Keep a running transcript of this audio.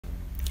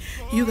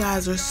You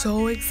guys are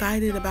so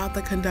excited about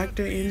the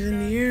conductor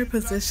engineer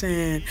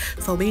position.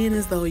 So being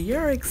as though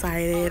you're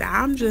excited,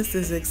 I'm just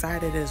as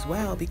excited as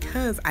well,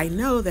 because I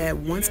know that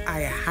once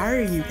I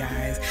hire you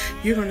guys,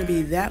 you're going to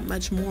be that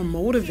much more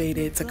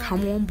motivated to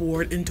come on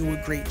board and do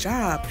a great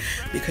job,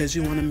 because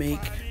you want to make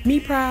me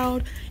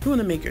proud, you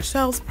want to make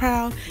yourselves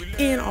proud,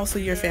 and also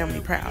your family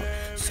proud.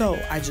 So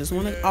I just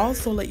want to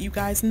also let you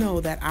guys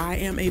know that I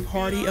am a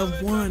party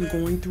of one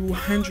going through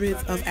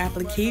hundreds of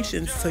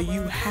applications, so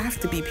you have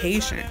to be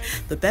patient.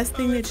 The best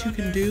thing that you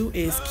can do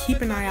is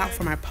keep an eye out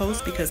for my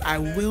posts, because I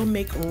will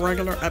make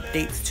regular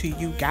updates to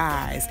you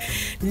guys.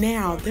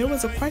 Now, there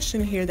was a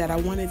question here that I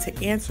wanted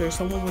to answer.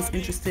 Someone was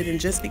interested in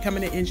just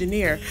becoming an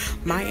engineer.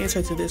 My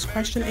answer to this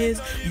question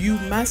is you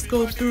must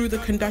go through the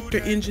Conductor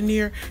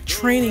Engineer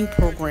Training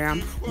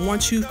program.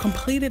 Once you've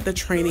completed the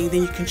training,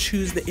 then you can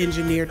choose the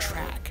engineer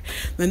track.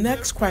 The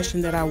next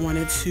question that I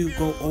wanted to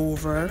go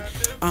over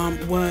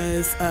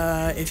was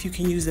if you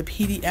can use a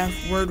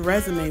PDF Word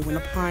resume when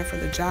applying for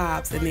the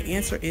jobs, and the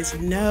answer is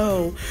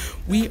no.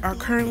 We are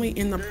currently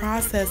in the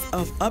process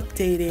of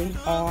updating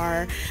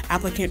our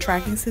applicant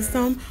tracking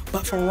system,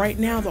 but for right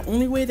now, the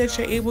only way that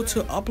you're able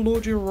to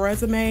upload your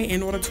resume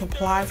in order to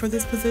apply for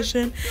this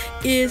position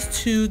is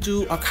to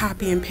do a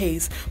copy and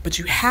paste, but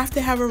you have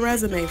to have a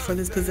resume for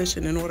this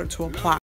position in order to apply.